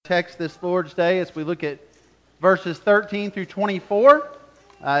text this Lord's Day as we look at verses 13 through 24.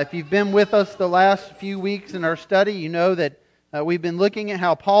 If you've been with us the last few weeks in our study, you know that we've been looking at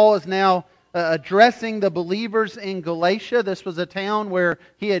how Paul is now addressing the believers in Galatia. This was a town where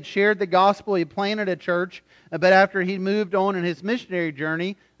he had shared the gospel, he planted a church, but after he moved on in his missionary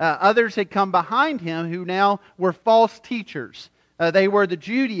journey, others had come behind him who now were false teachers. They were the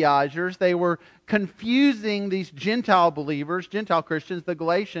Judaizers. They were confusing these Gentile believers, Gentile Christians, the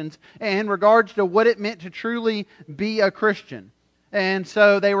Galatians, in regards to what it meant to truly be a Christian. And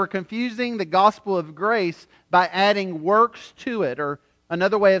so they were confusing the gospel of grace by adding works to it. Or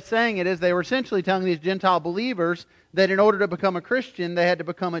another way of saying it is they were essentially telling these Gentile believers that in order to become a Christian, they had to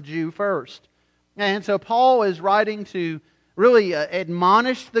become a Jew first. And so Paul is writing to really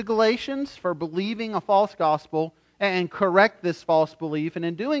admonish the Galatians for believing a false gospel and correct this false belief. And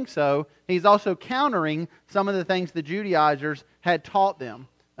in doing so, he's also countering some of the things the Judaizers had taught them.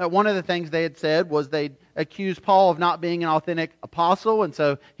 One of the things they had said was they accused Paul of not being an authentic apostle, and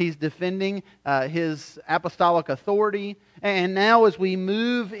so he's defending his apostolic authority. And now as we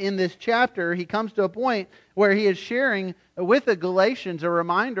move in this chapter, he comes to a point where he is sharing with the Galatians a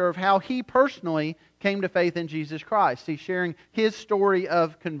reminder of how he personally came to faith in Jesus Christ. He's sharing his story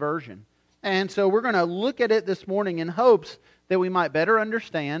of conversion. And so we're going to look at it this morning in hopes that we might better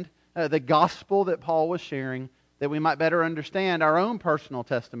understand the gospel that Paul was sharing, that we might better understand our own personal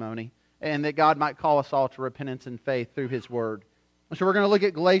testimony, and that God might call us all to repentance and faith through His Word. So we're going to look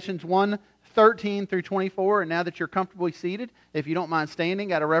at Galatians 1, 13 through 24, and now that you're comfortably seated, if you don't mind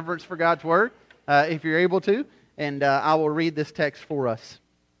standing out of reverence for God's Word, if you're able to, and I will read this text for us.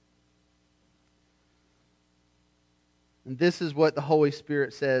 And this is what the Holy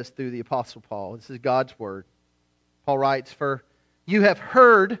Spirit says through the Apostle Paul. This is God's Word. Paul writes, "For you have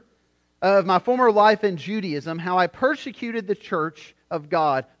heard of my former life in Judaism, how I persecuted the church of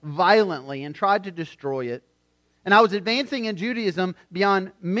God violently and tried to destroy it. And I was advancing in Judaism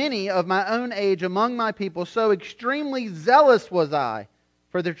beyond many of my own age among my people, so extremely zealous was I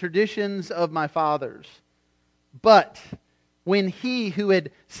for the traditions of my fathers. But when He who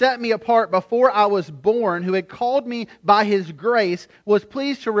had set me apart before I was born, who had called me by His grace, was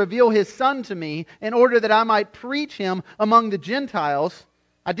pleased to reveal His Son to me in order that I might preach Him among the Gentiles,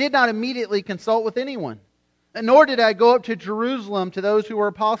 I did not immediately consult with anyone. Nor did I go up to Jerusalem to those who were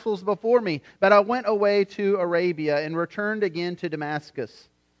apostles before me, but I went away to Arabia and returned again to Damascus.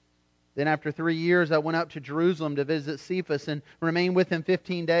 Then after 3 years I went up to Jerusalem to visit Cephas and remained with him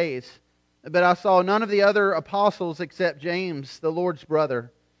 15 days. But I saw none of the other apostles except James, the Lord's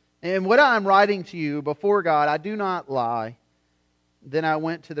brother. And what I am writing to you before God, I do not lie. Then I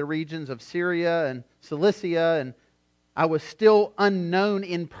went to the regions of Syria and Cilicia, and I was still unknown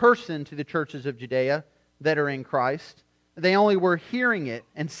in person to the churches of Judea that are in Christ. They only were hearing it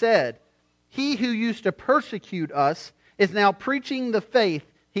and said, 'He who used to persecute us is now preaching the faith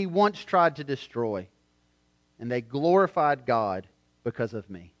he once tried to destroy.' And they glorified God because of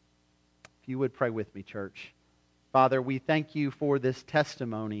me." If you would pray with me, church. Father, we thank You for this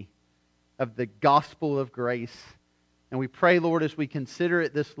testimony of the gospel of grace. And we pray, Lord, as we consider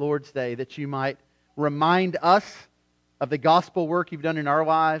it this Lord's Day, that You might remind us of the gospel work You've done in our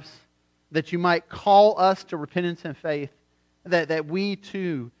lives, that You might call us to repentance and faith, that we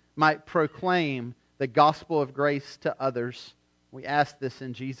too might proclaim the gospel of grace to others. We ask this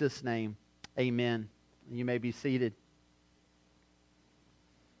in Jesus' name. Amen. You may be seated.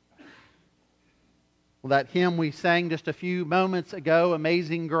 Well, that hymn we sang just a few moments ago,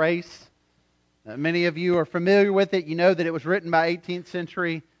 Amazing Grace, many of you are familiar with it. You know that it was written by 18th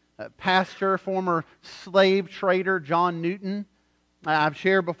century pastor, former slave trader John Newton. I've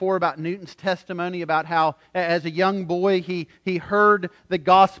shared before about Newton's testimony about how as a young boy he heard the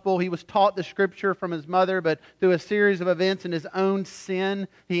gospel. He was taught the Scripture from his mother, but through a series of events in his own sin,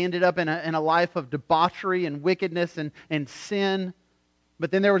 he ended up in a life of debauchery and wickedness and sin. But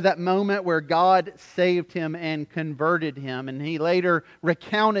then there was that moment where God saved him and converted him. And he later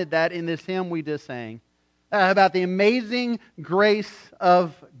recounted that in this hymn we just sang. About the amazing grace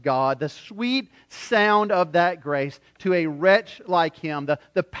of God. The sweet sound of that grace to a wretch like him.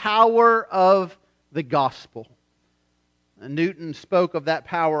 The power of the gospel. And Newton spoke of that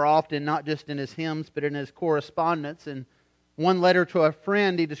power often, not just in his hymns, but in his correspondence. In one letter to a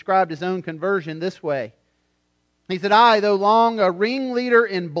friend, he described his own conversion this way. He said, "I, though long a ringleader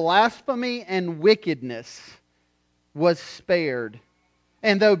in blasphemy and wickedness, was spared.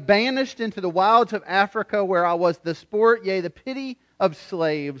 And though banished into the wilds of Africa, where I was the sport, yea, the pity of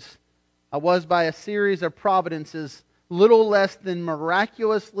slaves, I was by a series of providences little less than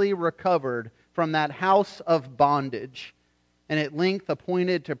miraculously recovered from that house of bondage. and at length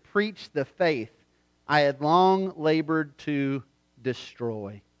appointed to preach the faith I had long labored to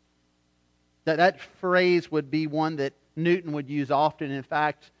destroy. That phrase would be one that Newton would use often. In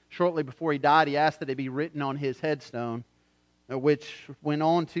fact, shortly before he died, he asked that it be written on his headstone, which went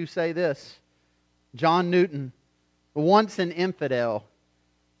on to say this: John Newton, once an infidel,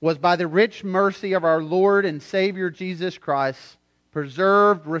 was by the rich mercy of our Lord and Savior Jesus Christ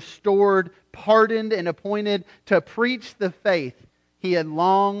preserved, restored, pardoned, and appointed to preach the faith he had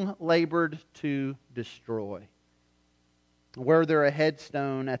long labored to destroy. Were there a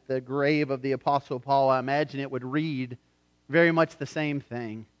headstone at the grave of the Apostle Paul, I imagine it would read very much the same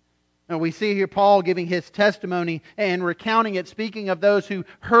thing. And we see here Paul giving his testimony and recounting it, speaking of those who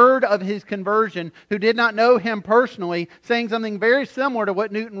heard of his conversion, who did not know him personally, saying something very similar to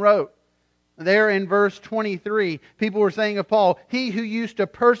what Newton wrote. There in verse 23, people were saying of Paul, "He who used to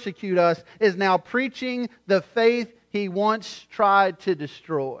persecute us is now preaching the faith he once tried to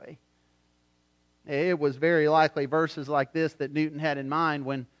destroy." It was very likely verses like this that Newton had in mind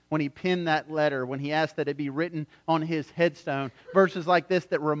when he penned that letter, when he asked that it be written on his headstone. Verses like this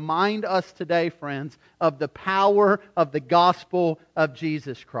that remind us today, friends, of the power of the gospel of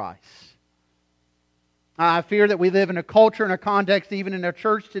Jesus Christ. I fear that we live in a culture and a context, even in our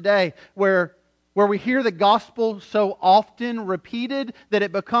church today, where we hear the gospel so often repeated that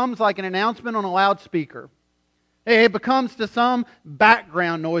it becomes like an announcement on a loudspeaker. It becomes to some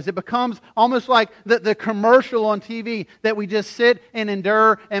background noise. It becomes almost like the commercial on TV that we just sit and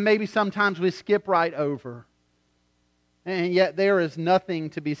endure, and maybe sometimes we skip right over. And yet there is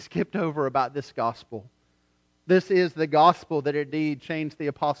nothing to be skipped over about this gospel. This is the gospel that indeed changed the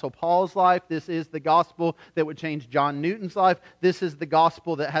Apostle Paul's life. This is the gospel that would change John Newton's life. This is the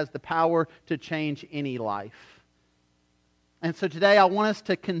gospel that has the power to change any life. And so today I want us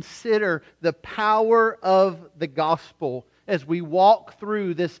to consider the power of the gospel as we walk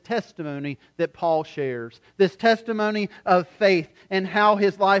through this testimony that Paul shares. This testimony of faith and how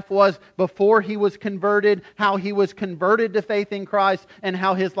his life was before he was converted, how he was converted to faith in Christ, and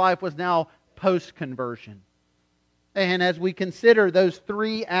how his life was now post-conversion. And as we consider those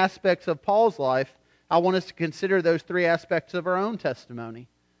three aspects of Paul's life, I want us to consider those three aspects of our own testimony.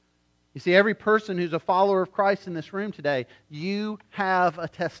 You see, every person who's a follower of Christ in this room today, you have a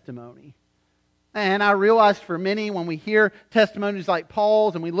testimony. And I realize for many, when we hear testimonies like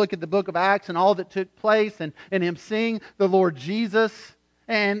Paul's and we look at the book of Acts and all that took place and him seeing the Lord Jesus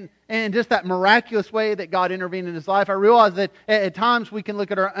and just that miraculous way that God intervened in his life, I realize that at times we can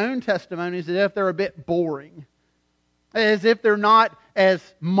look at our own testimonies as if they're a bit boring, as if they're not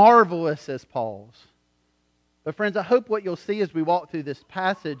as marvelous as Paul's. But friends, I hope what you'll see as we walk through this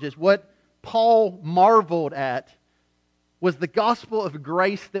passage is what Paul marveled at was the gospel of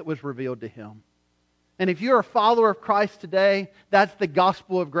grace that was revealed to him. And if you're a follower of Christ today, that's the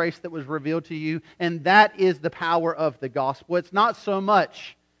gospel of grace that was revealed to you, and that is the power of the gospel. It's not so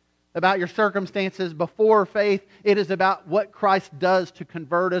much about your circumstances before faith. It is about what Christ does to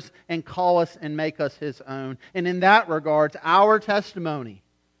convert us and call us and make us His own. And in that regards, our testimony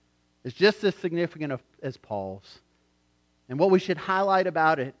is just as significant as Paul's. And what we should highlight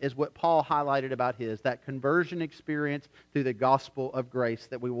about it is what Paul highlighted about his, that conversion experience through the gospel of grace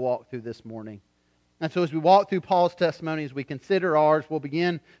that we walk through this morning. And so as we walk through Paul's testimony, as we consider ours, we'll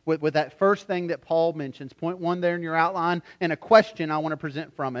begin with that first thing that Paul mentions. Point 1 there in your outline, and a question I want to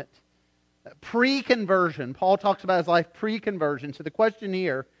present from it. Pre-conversion. Paul talks about his life pre-conversion. So the question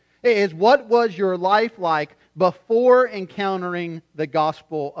here is, what was your life like before encountering the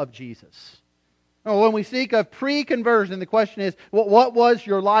gospel of Jesus? When we speak of pre-conversion, the question is, what was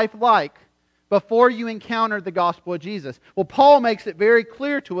your life like before you encountered the gospel of Jesus? Well, Paul makes it very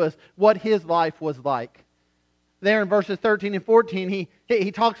clear to us what his life was like. There in verses 13 and 14,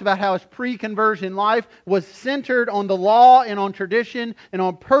 he talks about how his pre-conversion life was centered on the law and on tradition and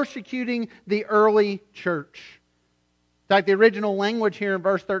on persecuting the early church. In fact, the original language here in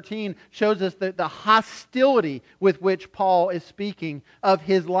verse 13 shows us the hostility with which Paul is speaking of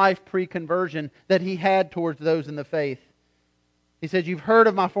his life pre-conversion that he had towards those in the faith. He says, "You've heard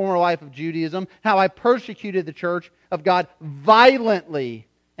of my former life of Judaism, how I persecuted the church of God violently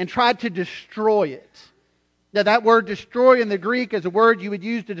and tried to destroy it." Now, that word destroy in the Greek is a word you would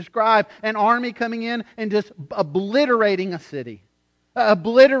use to describe an army coming in and just obliterating a city.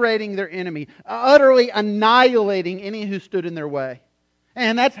 Obliterating their enemy, utterly annihilating any who stood in their way.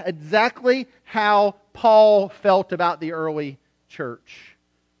 And that's exactly how Paul felt about the early church.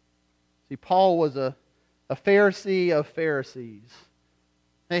 See, Paul was a Pharisee of Pharisees.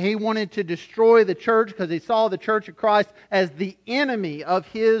 And he wanted to destroy the church because he saw the church of Christ as the enemy of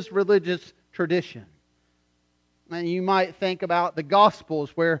his religious tradition. And you might think about the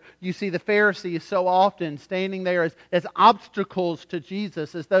Gospels where you see the Pharisees so often standing there as obstacles to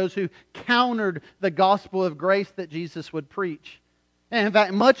Jesus, as those who countered the gospel of grace that Jesus would preach. And in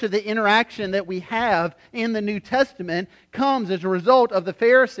fact, much of the interaction that we have in the New Testament comes as a result of the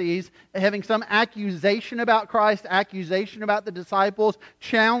Pharisees having some accusation about Christ, accusation about the disciples,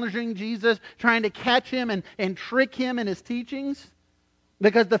 challenging Jesus, trying to catch him and trick him in his teachings.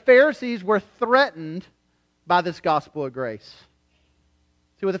 Because the Pharisees were threatened by this gospel of grace.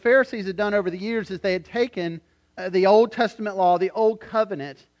 See, what the Pharisees had done over the years is they had taken the Old Testament law, the Old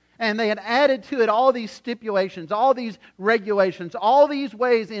Covenant, and they had added to it all these stipulations, all these regulations, all these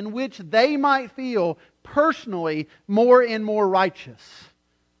ways in which they might feel personally more and more righteous.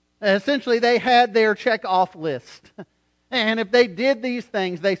 Essentially, they had their check-off list. And if they did these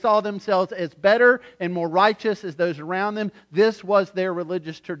things, they saw themselves as better and more righteous as those around them. This was their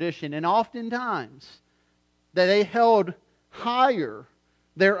religious tradition. And oftentimes, that they held higher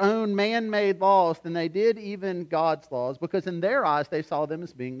their own man-made laws than they did even God's laws, because in their eyes they saw them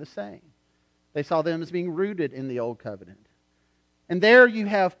as being the same. They saw them as being rooted in the Old Covenant. And there you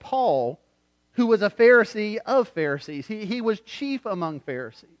have Paul, who was a Pharisee of Pharisees. He was chief among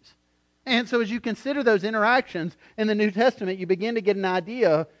Pharisees. And so as you consider those interactions in the New Testament, you begin to get an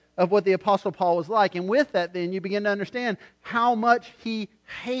idea of what the Apostle Paul was like. And with that, then, you begin to understand how much he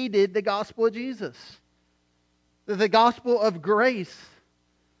hated the gospel of Jesus. The gospel of grace.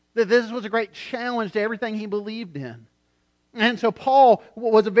 That this was a great challenge to everything he believed in. And so Paul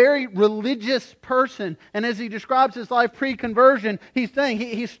was a very religious person. And as he describes his life pre-conversion, he's saying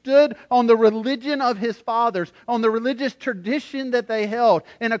he stood on the religion of his fathers, on the religious tradition that they held.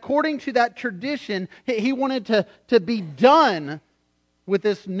 And according to that tradition, he wanted to be done with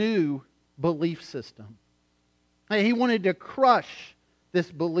this new belief system. He wanted to crush this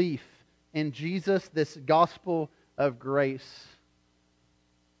belief in Jesus, this gospel of grace.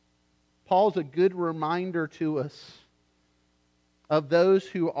 Paul's a good reminder to us of those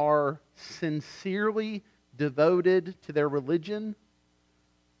who are sincerely devoted to their religion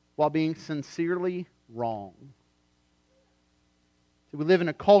while being sincerely wrong. So we live in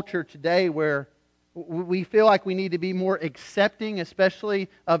a culture today where we feel like we need to be more accepting, especially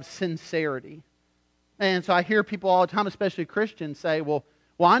of sincerity. And so I hear people all the time, especially Christians, say, well,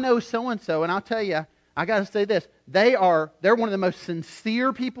 I know so-and-so, and I'll tell you, I got to say this, they're one of the most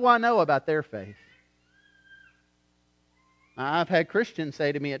sincere people I know about their faith. I've had Christians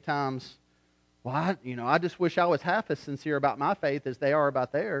say to me at times, well, I just wish I was half as sincere about my faith as they are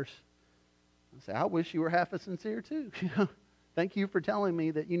about theirs. I say, I wish you were half as sincere too. Thank you for telling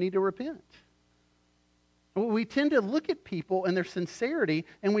me that you need to repent. We tend to look at people and their sincerity,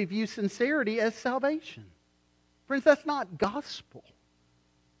 and we view sincerity as salvation. Friends, that's not gospel.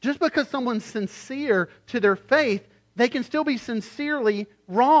 Just because someone's sincere to their faith, they can still be sincerely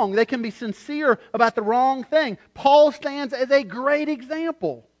wrong. They can be sincere about the wrong thing. Paul stands as a great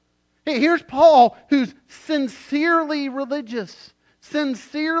example. Here's Paul, who's sincerely religious,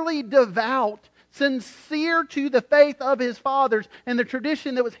 sincerely devout, sincere to the faith of his fathers and the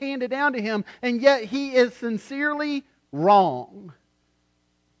tradition that was handed down to him, and yet he is sincerely wrong.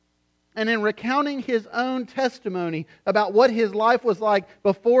 And in recounting his own testimony about what his life was like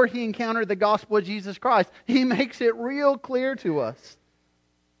before he encountered the gospel of Jesus Christ, he makes it real clear to us.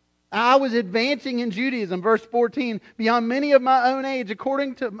 I was advancing in Judaism, verse 14, beyond many of my own age,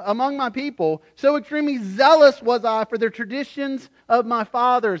 among my people. So extremely zealous was I for the traditions of my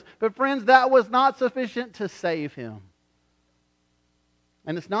fathers. But friends, that was not sufficient to save him.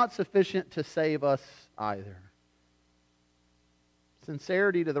 And it's not sufficient to save us either.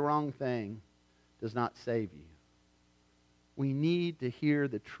 Sincerity to the wrong thing does not save you. We need to hear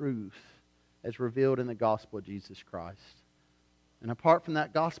the truth as revealed in the gospel of Jesus Christ. And apart from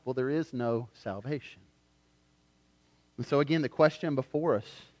that gospel, there is no salvation. And so again, the question before us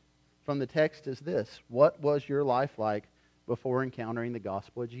from the text is this: what was your life like before encountering the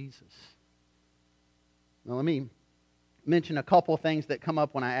gospel of Jesus? Now let me mention a couple of things that come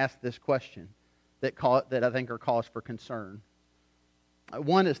up when I ask this question that I think are cause for concern.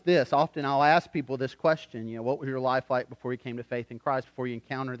 One is this: often I'll ask people this question, what was your life like before you came to faith in Christ, before you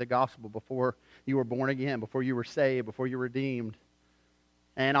encountered the gospel, before you were born again, before you were saved, before you were redeemed?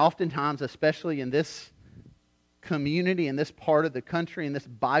 And oftentimes, especially in this community, in this part of the country, in this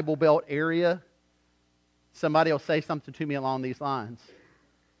Bible Belt area, somebody will say something to me along these lines.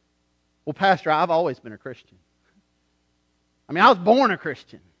 Well, Pastor, I've always been a Christian. I was born a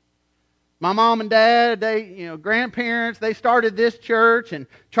Christian. My mom and dad, grandparents, they started this church and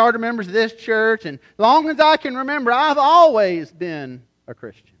charter members of this church. And as long as I can remember, I've always been a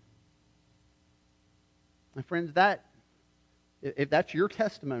Christian. And friends, if that's your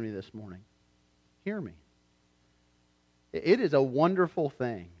testimony this morning, hear me. It is a wonderful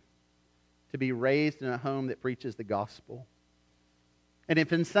thing to be raised in a home that preaches the gospel. And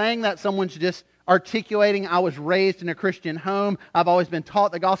if in saying that someone's just articulating, I was raised in a Christian home, I've always been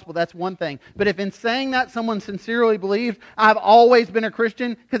taught the gospel, that's one thing. But if in saying that someone sincerely believes, I've always been a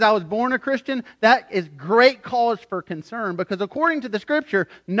Christian because I was born a Christian, that is great cause for concern. Because according to the Scripture,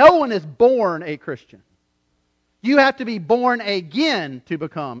 no one is born a Christian. You have to be born again to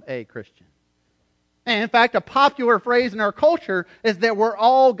become a Christian. And in fact, a popular phrase in our culture is that we're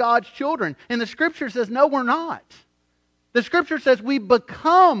all God's children. And the Scripture says, no, we're not. The Scripture says we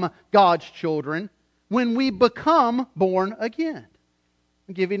become God's children when we become born again.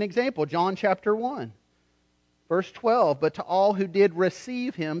 I'll give you an example. John chapter 1, verse 12. But to all who did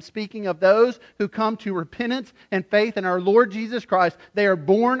receive Him, speaking of those who come to repentance and faith in our Lord Jesus Christ, they are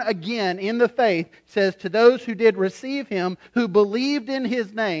born again in the faith, says to those who did receive Him, who believed in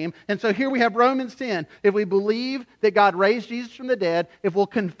His name. And so here we have Romans 10. If we believe that God raised Jesus from the dead, if we'll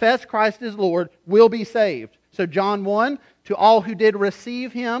confess Christ as Lord, we'll be saved. So John 1, to all who did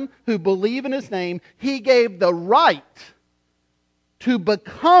receive Him, who believe in His name, He gave the right to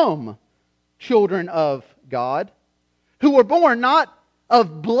become children of God, who were born not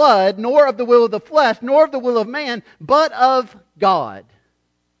of blood, nor of the will of the flesh, nor of the will of man, but of God.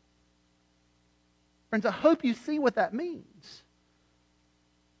 Friends, I hope you see what that means.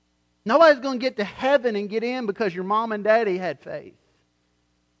 Nobody's going to get to heaven and get in because your mom and daddy had faith.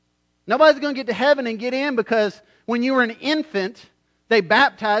 Nobody's going to get to heaven and get in because when you were an infant, they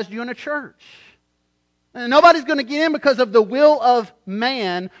baptized you in a church. And nobody's going to get in because of the will of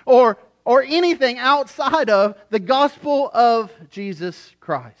man or anything outside of the gospel of Jesus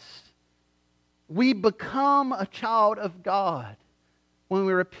Christ. We become a child of God when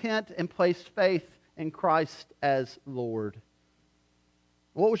we repent and place faith in Christ as Lord.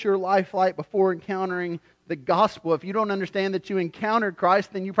 What was your life like before encountering the gospel? If you don't understand that you encountered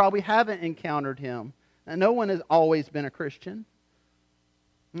Christ, then you probably haven't encountered Him. And no one has always been a Christian.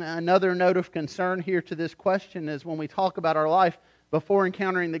 Another note of concern here to this question is when we talk about our life before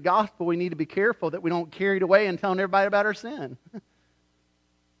encountering the gospel, we need to be careful that we don't carry it away and telling everybody about our sin.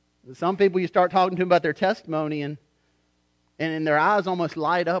 Some people, you start talking to them about their testimony and their eyes almost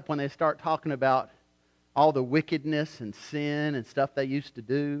light up when they start talking about all the wickedness and sin and stuff they used to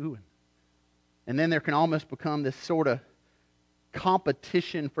do. And then there can almost become this sort of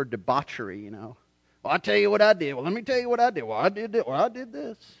competition for debauchery, you know. Well, I'll tell you what I did. Well, let me tell you what I did. Well, I did this. Well, I did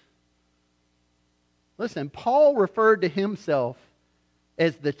this. Listen, Paul referred to himself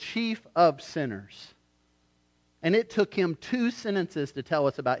as the chief of sinners. And it took him 2 sentences to tell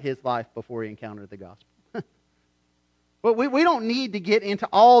us about his life before he encountered the gospel. But we don't need to get into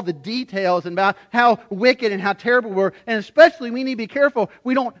all the details about how wicked and how terrible we were. And especially we need to be careful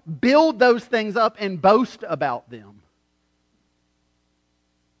we don't build those things up and boast about them.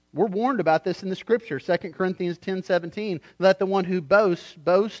 We're warned about this in the Scripture. 2 Corinthians 10:17. Let the one who boasts,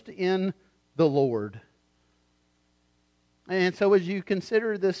 boast in the Lord. And so as you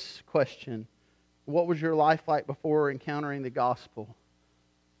consider this question, what was your life like before encountering the gospel?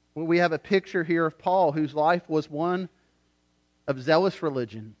 Well, we have a picture here of Paul, whose life was one of zealous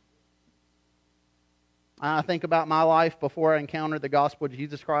religion. I think about my life before I encountered the gospel of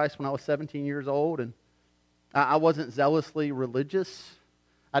Jesus Christ when I was 17 years old, and I wasn't zealously religious.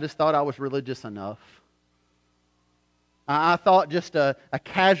 I just thought I was religious enough. I thought just a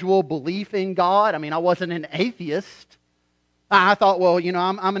casual belief in God. I mean, I wasn't an atheist. I thought, well, you know,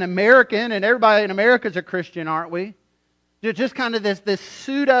 I'm an American, and everybody in America is a Christian, aren't we? Just kind of this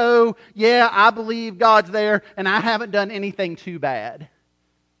pseudo, yeah, I believe God's there, and I haven't done anything too bad.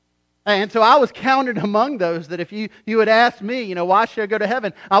 And so I was counted among those that if you had asked me, you know, why should I go to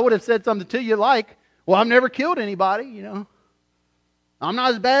heaven? I would have said something to you like, well, I've never killed anybody, you know. I'm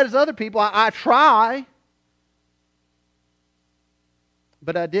not as bad as other people. I try.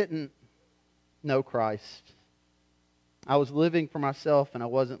 But I didn't know Christ. I was living for myself, and I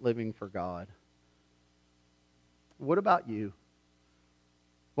wasn't living for God. What about you?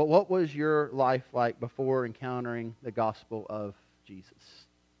 Well, what was your life like before encountering the gospel of Jesus?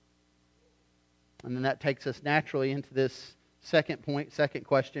 And then that takes us naturally into this second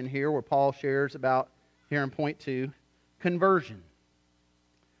question here, where Paul shares about, here in point 2, conversion.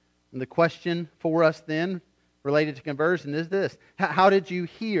 And the question for us then, related to conversion, is this: how did you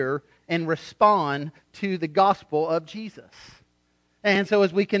hear and respond to the gospel of Jesus? And so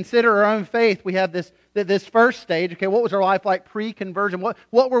as we consider our own faith, we have this first stage. Okay, what was our life like pre-conversion?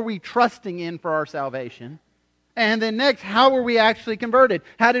 What were we trusting in for our salvation? And then next, how were we actually converted?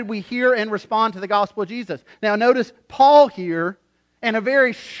 How did we hear and respond to the gospel of Jesus? Now notice Paul here, in a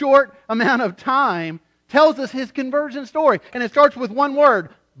very short amount of time, tells us his conversion story. And it starts with one word,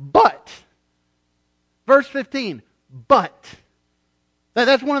 but. Verse 15, but.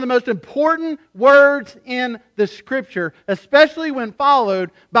 That's one of the most important words in the Scripture, especially when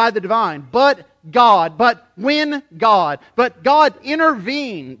followed by the divine. But God, but when God, but God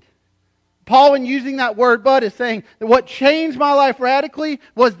intervened. Paul, in using that word but, is saying that what changed my life radically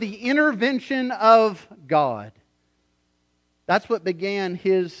was the intervention of God. That's what began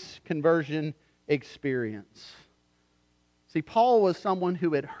his conversion experience. See, Paul was someone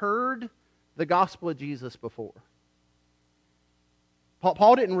who had heard the gospel of Jesus before.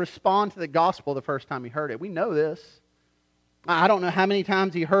 Paul didn't respond to the gospel the first time he heard it. We know this. I don't know how many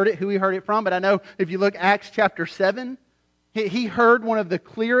times he heard it, who he heard it from, but I know if you look Acts chapter 7, he heard one of the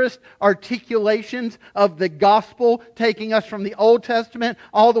clearest articulations of the gospel, taking us from the Old Testament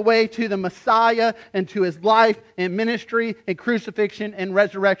all the way to the Messiah and to His life and ministry and crucifixion and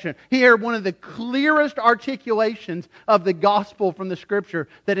resurrection. He heard one of the clearest articulations of the gospel from the Scripture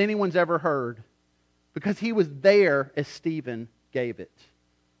that anyone's ever heard, because he was there as Stephen gave it.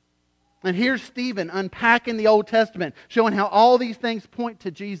 And here's Stephen unpacking the Old Testament, showing how all these things point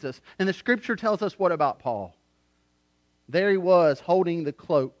to Jesus. And the Scripture tells us what about Paul? There he was, holding the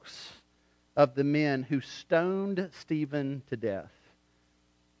cloaks of the men who stoned Stephen to death.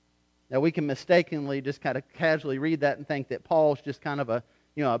 Now we can mistakenly just kind of casually read that and think that Paul's just kind of a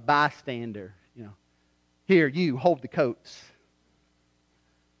bystander. Here, you hold the coats.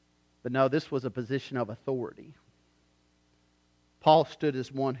 But no, this was a position of authority. Paul stood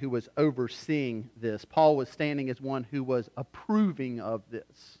as one who was overseeing this. Paul was standing as one who was approving of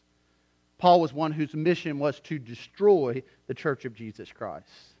this. Paul was one whose mission was to destroy the church of Jesus Christ.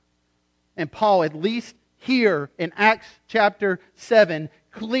 And Paul, at least here in Acts chapter 7,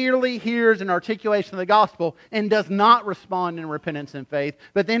 clearly hears an articulation of the gospel and does not respond in repentance and faith.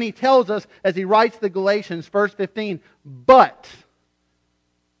 But then he tells us, as he writes the Galatians, verse 15, But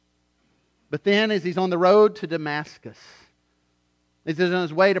then as he's on the road to Damascus, as he's on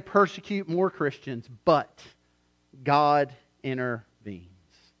his way to persecute more Christians, but God intervenes.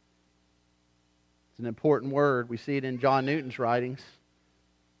 It's an important word. We see it in John Newton's writings.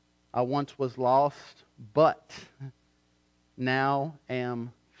 I once was lost, but now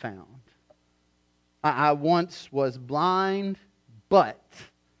am found. I once was blind, but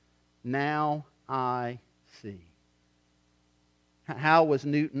now I see. How was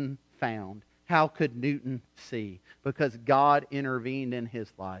Newton found? How could Newton see? Because God intervened in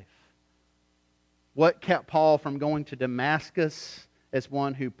his life. What kept Paul from going to Damascus as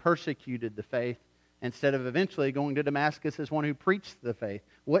one who persecuted the faith, instead of eventually going to Damascus as one who preached the faith?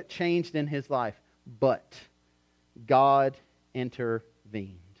 What changed in his life? But God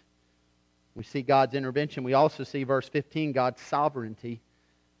intervened. We see God's intervention. We also see, verse 15, God's sovereignty.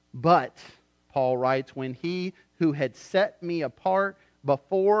 But, Paul writes, when He who had set me apart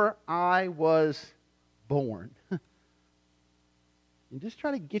before I was born. And just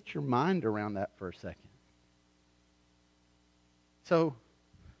try to get your mind around that for a second. So,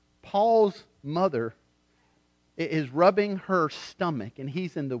 Paul's mother is rubbing her stomach, and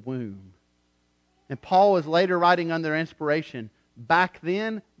he's in the womb. And Paul is later writing under inspiration, back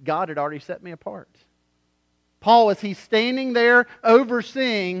then, God had already set me apart. Paul, as he's standing there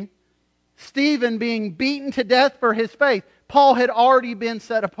overseeing Stephen being beaten to death for his faith, Paul had already been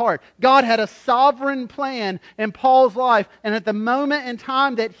set apart. God had a sovereign plan in Paul's life, and at the moment in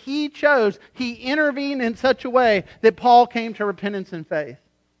time that He chose, He intervened in such a way that Paul came to repentance and faith.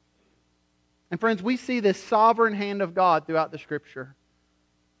 And friends, we see this sovereign hand of God throughout the Scripture.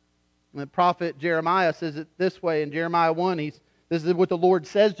 And the prophet Jeremiah says it this way in Jeremiah 1. This is what the Lord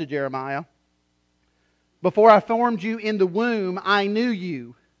says to Jeremiah. Before I formed you in the womb, I knew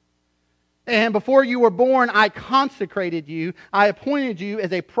you. And before you were born, I consecrated you. I appointed you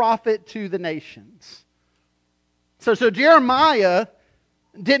as a prophet to the nations. So Jeremiah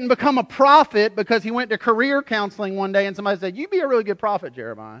didn't become a prophet because he went to career counseling one day and somebody said, "You'd be a really good prophet,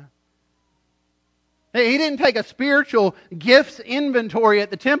 Jeremiah." He didn't take a spiritual gifts inventory at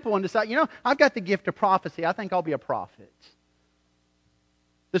the temple and decide, I've got the gift of prophecy. I think I'll be a prophet.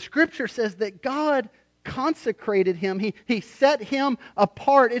 The Scripture says that God consecrated him. He set him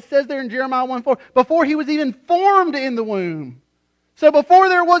apart. It says there in Jeremiah 1:4, before he was even formed in the womb. So before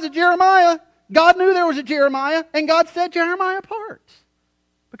there was a Jeremiah, God knew there was a Jeremiah, and God set Jeremiah apart.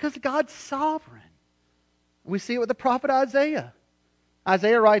 Because God's sovereign. We see it with the prophet Isaiah.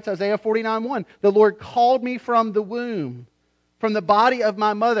 Isaiah writes, Isaiah 49:1, the Lord called me from the womb. from the body of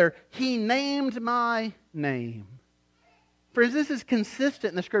my mother, He named my name. Friends, this is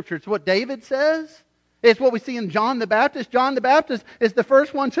consistent in the Scripture. It's what David says. It's what we see in John the Baptist. John the Baptist is the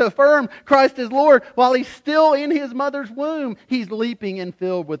first one to affirm Christ as Lord. While he's still in his mother's womb, he's leaping and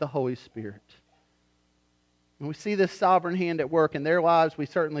filled with the Holy Spirit. And we see this sovereign hand at work in their lives. We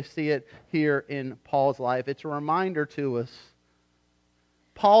certainly see it here in Paul's life. It's a reminder to us.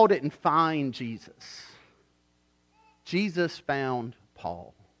 Paul didn't find Jesus. Jesus found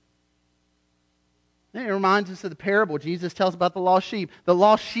Paul. And it reminds us of the parable Jesus tells about the lost sheep. The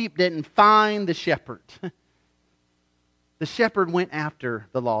lost sheep didn't find the shepherd. The shepherd went after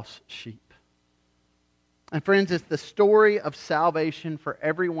the lost sheep. And friends, it's the story of salvation for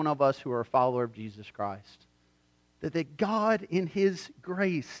every one of us who are a follower of Jesus Christ. That God, in His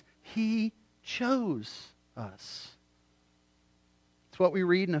grace, He chose us. It's what we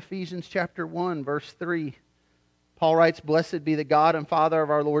read in Ephesians chapter 1, verse 3. Paul writes, "Blessed be the God and Father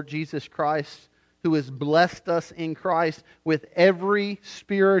of our Lord Jesus Christ, who has blessed us in Christ with every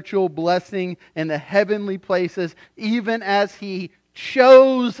spiritual blessing in the heavenly places, even as He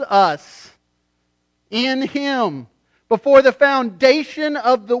chose us in Him before the foundation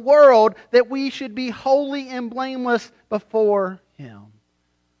of the world, that we should be holy and blameless before Him."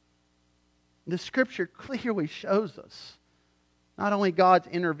 The Scripture clearly shows us not only God's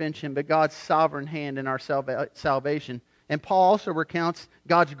intervention, but God's sovereign hand in our salvation. And Paul also recounts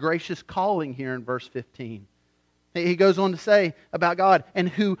God's gracious calling here in verse 15. He goes on to say about God, "and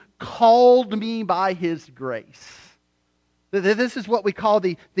who called me by His grace." This is what we call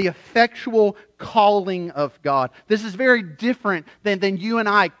the effectual calling of God. This is very different than you and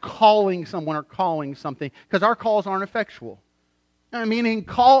I calling someone or calling something, because our calls aren't effectual. Meaning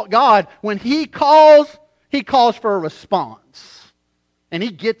God, when He calls for a response. And He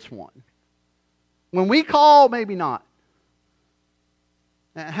gets one. When we call, maybe not.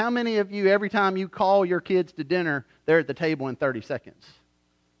 How many of you, every time you call your kids to dinner, they're at the table in 30 seconds?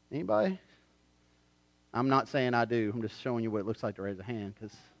 Anybody? I'm not saying I do. I'm just showing you what it looks like to raise a hand.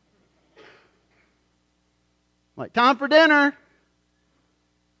 Because, like, time for dinner.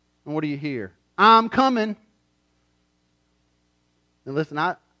 And what do you hear? "I'm coming." And listen,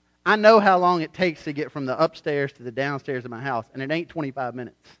 I know how long it takes to get from the upstairs to the downstairs of my house, and it ain't 25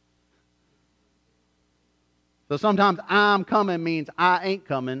 minutes. So sometimes "I'm coming" means I ain't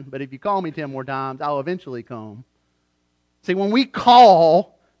coming, but if you call me 10 more times, I'll eventually come. See, when we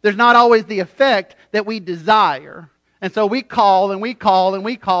call, there's not always the effect that we desire. And so we call and we call and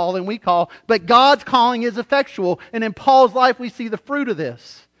we call and we call, but God's calling is effectual. And in Paul's life, we see the fruit of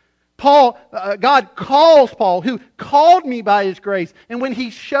this. God calls Paul, who called me by His grace. And when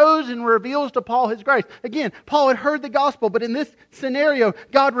He shows and reveals to Paul His grace, again, Paul had heard the gospel, but in this scenario,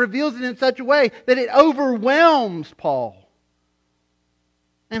 God reveals it in such a way that it overwhelms Paul.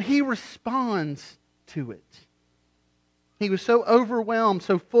 And he responds to it. He was so overwhelmed,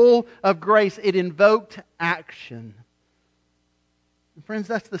 so full of grace, it invoked action. And friends,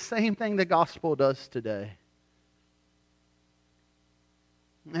 that's the same thing the gospel does today.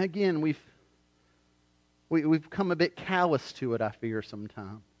 Again, we've come a bit callous to it, I fear,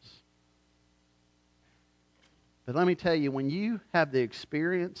 sometimes. But let me tell you, when you have the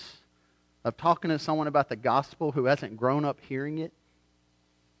experience of talking to someone about the gospel who hasn't grown up hearing it,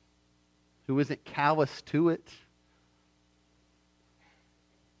 who isn't callous to it,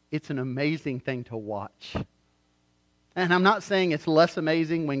 it's an amazing thing to watch. And I'm not saying it's less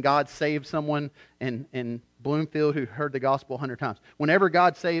amazing when God saves someone in Bloomfield who heard the gospel 100 times. Whenever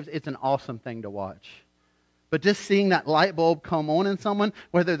God saves, it's an awesome thing to watch. But just seeing that light bulb come on in someone,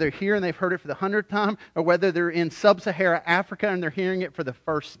 whether they're here and they've heard it for the 100th time, or whether they're in sub-Saharan Africa and they're hearing it for the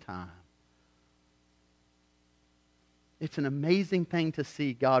first time. It's an amazing thing to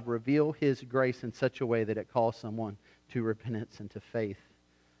see God reveal His grace in such a way that it calls someone to repentance and to faith.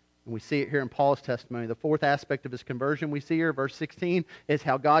 And we see it here in Paul's testimony. The fourth aspect of his conversion we see here, verse 16, is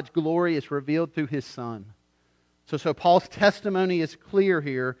how God's glory is revealed through His Son. So Paul's testimony is clear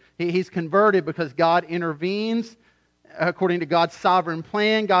here. He's converted because God intervenes according to God's sovereign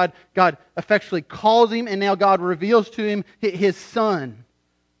plan. God effectually calls him, and now God reveals to him His Son.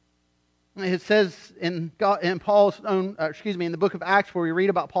 It says in Paul's own, in the book of Acts, where we read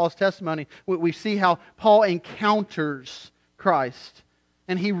about Paul's testimony, we see how Paul encounters Christ.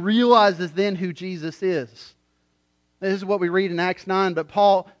 And he realizes then who Jesus is. This is what we read in Acts 9. But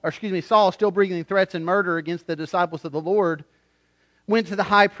Saul, still breathing threats and murder against the disciples of the Lord, went to the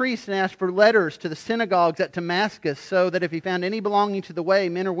high priest and asked for letters to the synagogues at Damascus, so that if he found any belonging to the way,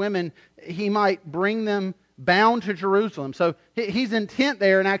 men or women, he might bring them bound to Jerusalem. So he's intent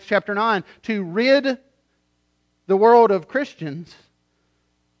there in Acts chapter 9 to rid the world of Christians.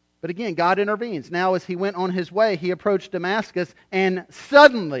 But again, God intervenes. Now as he went on his way, he approached Damascus, and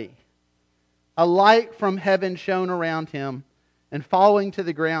suddenly a light from heaven shone around him. And falling to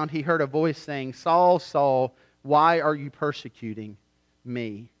the ground, he heard a voice saying, Saul, Saul, why are you persecuting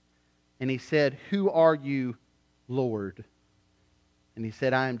me? And he said, Who are you, Lord? And he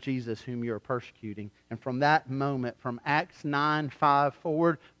said, I am Jesus whom you are persecuting. And from that moment, from Acts 9:5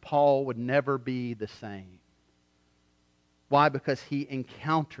 forward, Paul would never be the same. Why? Because he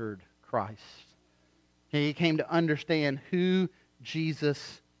encountered Christ. He came to understand who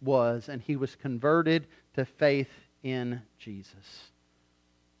Jesus was, and he was converted to faith in Jesus.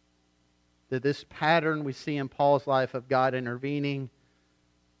 That this pattern we see in Paul's life of God intervening,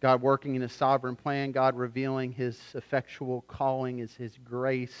 God working in His sovereign plan, God revealing His effectual calling is His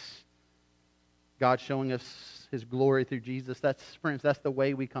grace, God showing us His glory through Jesus. Friends, that's the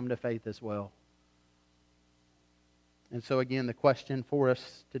way we come to faith as well. And so again, the question for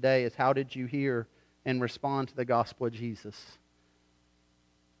us today is, how did you hear and respond to the gospel of Jesus?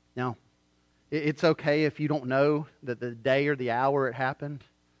 Now, it's okay if you don't know that the day or the hour it happened.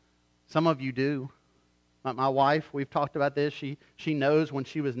 Some of you do. My wife, we've talked about this. She knows when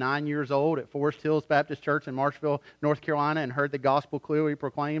she was 9 years old at Forest Hills Baptist Church in Marshville, North Carolina, and heard the gospel clearly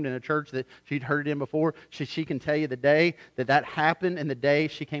proclaimed in a church that she'd heard it in before. She can tell you the day that happened and the day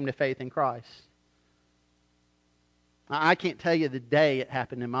she came to faith in Christ. I can't tell you the day it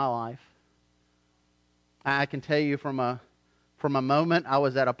happened in my life. I can tell you from a moment I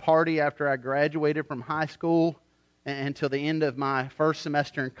was at a party after I graduated from high school until the end of my first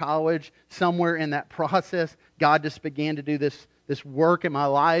semester in college. Somewhere in that process, God just began to do this work in my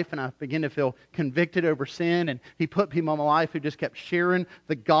life, and I began to feel convicted over sin, and He put people in my life who just kept sharing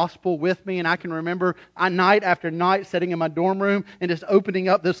the gospel with me. And I can remember night after night sitting in my dorm room and just opening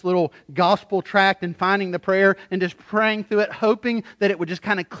up this little gospel tract and finding the prayer and just praying through it, hoping that it would just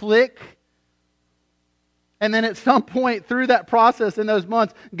kind of click. And then at some point through that process in those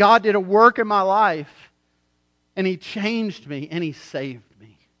months, God did a work in my life. And He changed me and He saved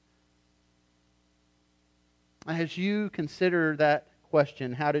me. As you consider that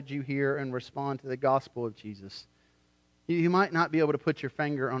question, how did you hear and respond to the gospel of Jesus? You might not be able to put your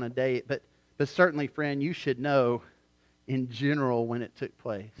finger on a date, but certainly, friend, you should know in general when it took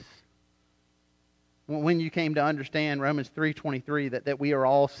place. When you came to understand Romans 3:23 that we are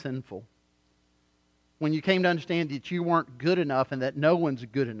all sinful. When you came to understand that you weren't good enough and that no one's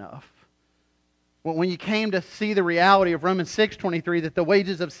good enough. When you came to see the reality of Romans 6:23 that the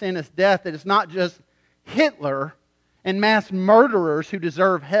wages of sin is death, that it's not just Hitler and mass murderers who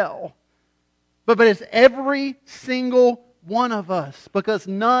deserve hell, but it's every single one of us, because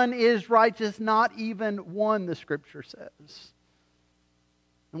none is righteous, not even one, the Scripture says.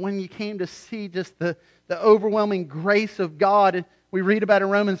 And when you came to see just the overwhelming grace of God, we read about in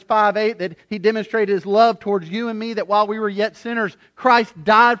Romans 5:8 that He demonstrated His love towards you and me, that while we were yet sinners, Christ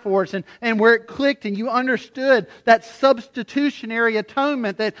died for us. And where it clicked and you understood that substitutionary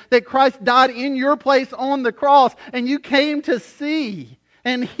atonement, that Christ died in your place on the cross, and you came to see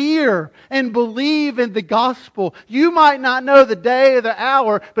and hear and believe in the gospel. You might not know the day or the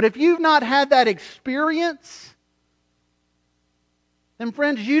hour, but if you've not had that experience, then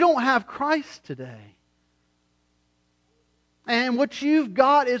friends, you don't have Christ today. And what you've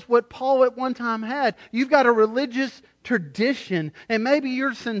got is what Paul at one time had. You've got a religious tradition, and maybe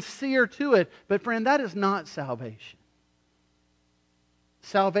you're sincere to it, but friend, that is not salvation.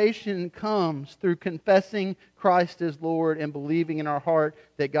 Salvation comes through confessing Christ as Lord and believing in our heart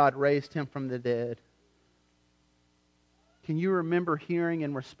that God raised Him from the dead. Can you remember hearing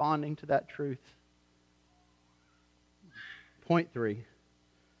and responding to that truth? Point 3.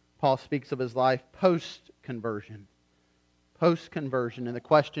 Paul speaks of his life post-conversion. Post-conversion. And the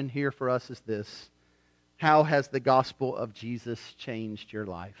question here for us is this: how has the gospel of Jesus changed your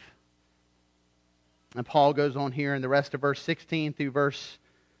life? And Paul goes on here in the rest of verse 16 through verse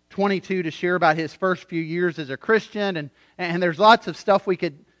 22 to share about his first few years as a Christian. And there's lots of stuff we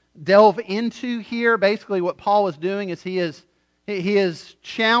could delve into here. Basically what Paul is doing is he is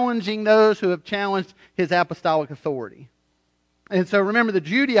challenging those who have challenged his apostolic authority. And so remember, the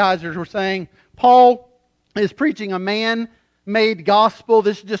Judaizers were saying, Paul is preaching a man-made gospel.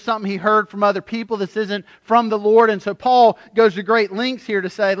 This is just something he heard from other people. This isn't from the Lord. And so Paul goes to great lengths here to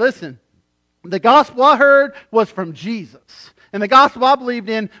say, listen, the gospel I heard was from Jesus. And the gospel I believed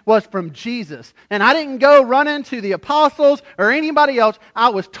in was from Jesus. And I didn't go run into the apostles or anybody else. I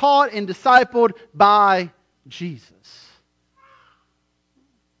was taught and discipled by Jesus.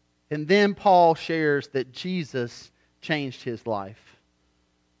 And then Paul shares that Jesus changed his life.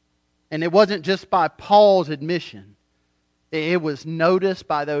 And it wasn't just by Paul's admission. It was noticed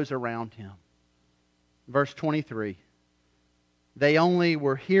by those around him. Verse 23. They only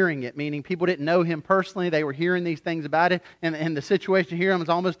were hearing it, meaning people didn't know him personally. They were hearing these things about it. And the situation here is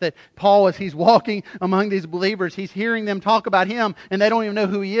almost that Paul, as he's walking among these believers, he's hearing them talk about him, and they don't even know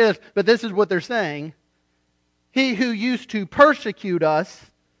who he is. But this is what they're saying. He who used to persecute us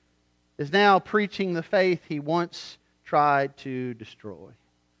is now preaching the faith he once tried to destroy.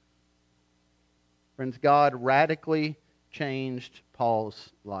 Friends, God radically changed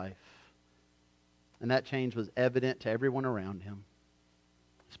Paul's life. And that change was evident to everyone around him,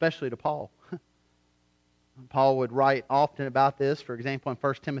 especially to Paul. Paul would write often about this. For example, in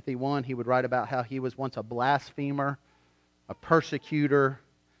 1 Timothy 1, he would write about how he was once a blasphemer, a persecutor,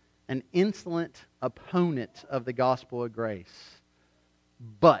 an insolent opponent of the gospel of grace.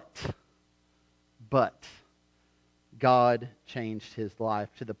 But God changed his life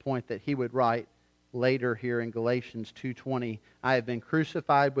to the point that he would write later here in Galatians 2:20, I have been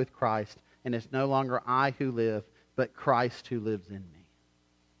crucified with Christ, and it's no longer I who live, but Christ who lives in me.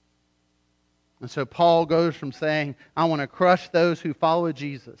 And so Paul goes from saying, I want to crush those who follow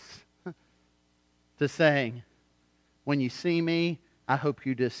Jesus, to saying, when you see me, I hope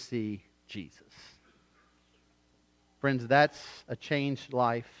you just see Jesus. Friends, that's a changed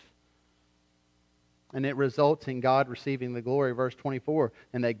life. And it results in God receiving the glory. Verse 24,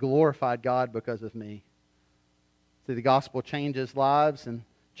 and they glorified God because of me. See, the gospel changes lives, and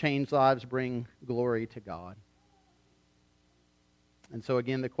changed lives bring glory to God. And so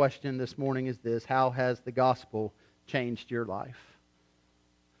again, the question this morning is this: how has the gospel changed your life?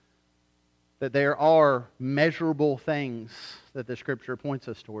 That there are measurable things that the Scripture points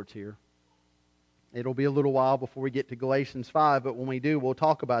us towards here. It'll be a little while before we get to Galatians 5, but when we do, we'll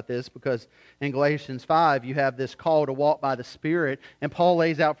talk about this, because in Galatians 5, you have this call to walk by the Spirit, and Paul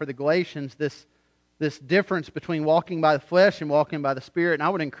lays out for the Galatians this difference between walking by the flesh and walking by the Spirit. And I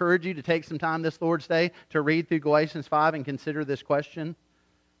would encourage you to take some time this Lord's Day to read through Galatians 5 and consider this question: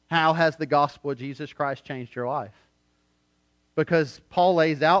 how has the gospel of Jesus Christ changed your life? Because Paul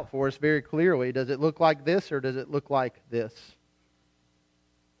lays out for us very clearly, does it look like this or does it look like this?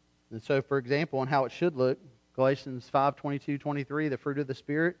 And so, for example, on how it should look, Galatians 5:22-23, the fruit of the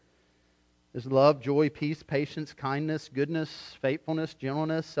Spirit is love, joy, peace, patience, kindness, goodness, faithfulness,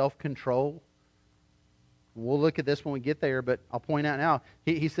 gentleness, self-control. We'll look at this when we get there, but I'll point out now,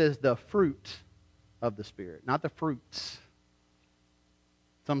 he says the fruit of the Spirit, not the fruits.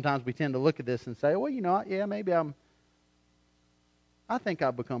 Sometimes we tend to look at this and say, well, yeah, maybe I think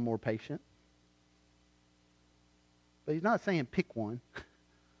I've become more patient. But he's not saying pick one.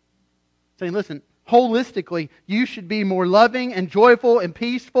 Saying, listen, holistically, you should be more loving and joyful and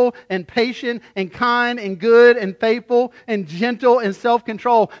peaceful and patient and kind and good and faithful and gentle and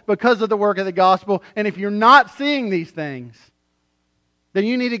self-control because of the work of the gospel. And if you're not seeing these things, then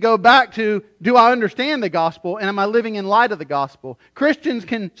you need to go back to, do I understand the gospel, and am I living in light of the gospel? Christians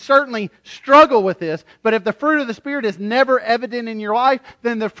can certainly struggle with this, but if the fruit of the Spirit is never evident in your life,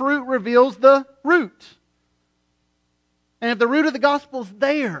 then the fruit reveals the root. And if the root of the gospel is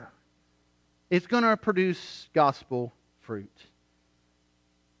there, it's going to produce gospel fruit.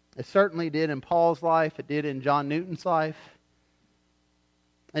 It certainly did in Paul's life. It did in John Newton's life.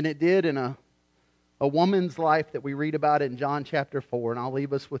 And it did in a woman's life that we read about in John chapter 4. And I'll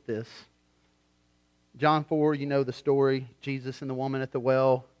leave us with this. John 4, you know the story. Jesus and the woman at the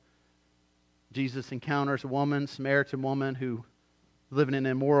well. Jesus encounters a woman, Samaritan woman, who was living an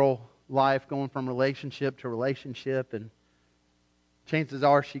immoral life, going from relationship to relationship, and chances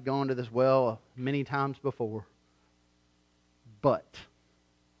are she'd gone to this well many times before. But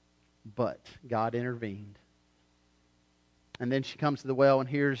God intervened. And then she comes to the well and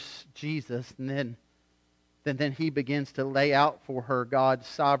hears Jesus, and then He begins to lay out for her God's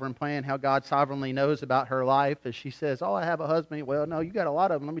sovereign plan, how God sovereignly knows about her life. As she says, I have a husband. Well, no, you got a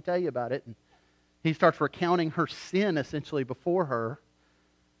lot of them. Let me tell you about it. And He starts recounting her sin essentially before her.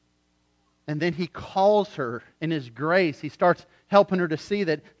 And then He calls her in His grace. He starts helping her to see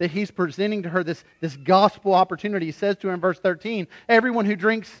that He's presenting to her this gospel opportunity. He says to her in verse 13, everyone who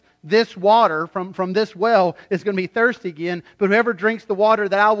drinks this water from this well is going to be thirsty again, but whoever drinks the water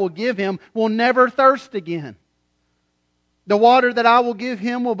that I will give him will never thirst again. The water that I will give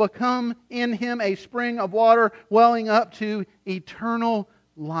him will become in him a spring of water welling up to eternal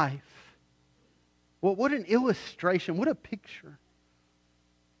life. Well, what an illustration, what a picture.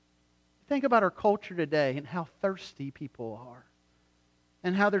 Think about our culture today and how thirsty people are,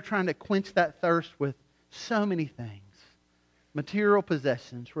 and how they're trying to quench that thirst with so many things. Material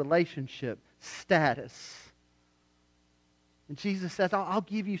possessions, relationship, status. And Jesus says, I'll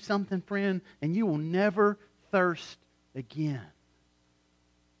give you something, friend, and you will never thirst again.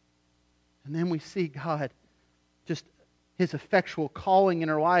 And then we see God just His effectual calling in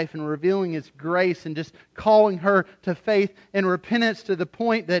her life and revealing His grace and just calling her to faith and repentance to the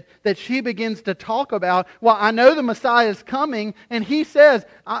point that she begins to talk about, well, I know the Messiah is coming, and He says,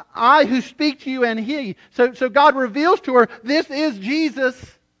 I who speak to you and He. So God reveals to her, this is Jesus,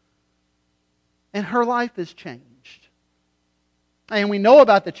 and her life is changed. And we know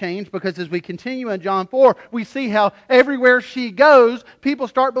about the change because as we continue in John 4, we see how everywhere she goes, people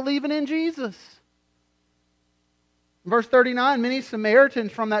start believing in Jesus. Verse 39, many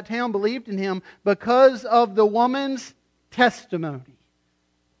Samaritans from that town believed in Him because of the woman's testimony.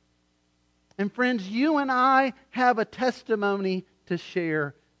 And friends, you and I have a testimony to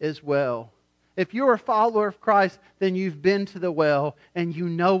share as well. If you're a follower of Christ, then you've been to the well and you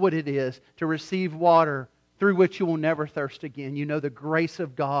know what it is to receive water through which you will never thirst again. You know the grace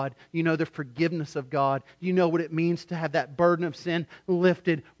of God. You know the forgiveness of God. You know what it means to have that burden of sin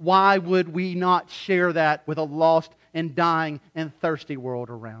lifted. Why would we not share that with a lost and dying and thirsty world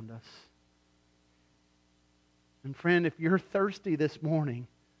around us? And friend, if you're thirsty this morning,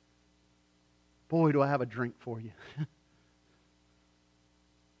 boy, do I have a drink for you.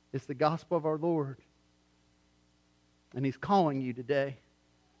 It's the gospel of our Lord. And He's calling you today.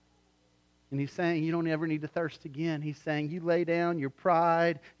 And He's saying you don't ever need to thirst again. He's saying you lay down your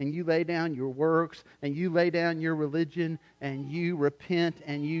pride and you lay down your works and you lay down your religion and you repent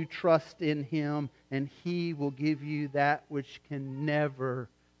and you trust in Him, and He will give you that which can never,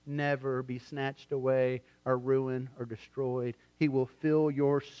 never be snatched away or ruined or destroyed. He will fill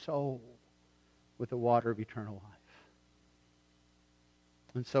your soul with the water of eternal life.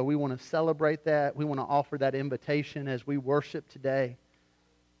 And so we want to celebrate that. We want to offer that invitation as we worship today.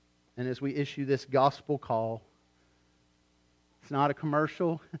 And as we issue this gospel call. It's not a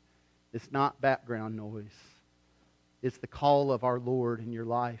commercial. It's not background noise. It's the call of our Lord in your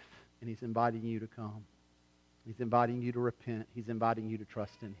life. And He's inviting you to come. He's inviting you to repent. He's inviting you to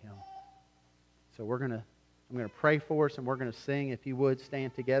trust in Him. So I'm going to pray for us and we're going to sing. If you would,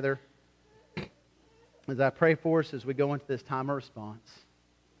 stand together. As I pray for us as we go into this time of response.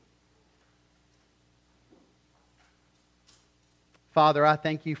 Father, I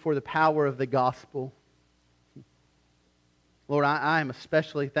thank You for the power of the gospel. Lord, I am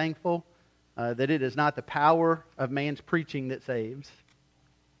especially thankful that it is not the power of man's preaching that saves.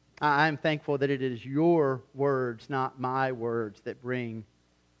 I am thankful that it is Your words, not my words, that bring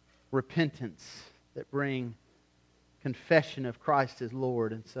repentance, that bring confession of Christ as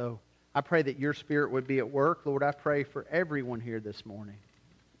Lord. And so I pray that Your Spirit would be at work. Lord, I pray for everyone here this morning.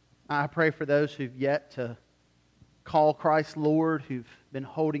 I pray for those who've yet to call Christ Lord, who've been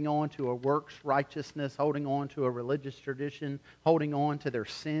holding on to a works righteousness, holding on to a religious tradition, holding on to their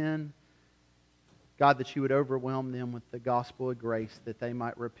sin. God, that You would overwhelm them with the gospel of grace, that they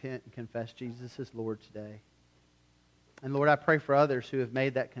might repent and confess Jesus as Lord today. And Lord, I pray for others who have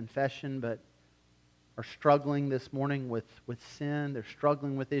made that confession but are struggling this morning with sin. They're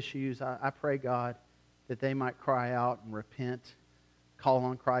struggling with issues. I pray, God, that they might cry out and repent, call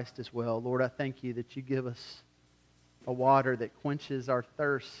on Christ as well. Lord, I thank You that You give us a water that quenches our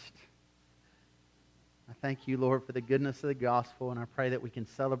thirst. I thank You, Lord, for the goodness of the gospel, and I pray that we can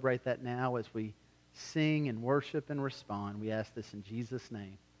celebrate that now as we sing and worship and respond. We ask this in Jesus'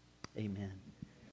 name. Amen.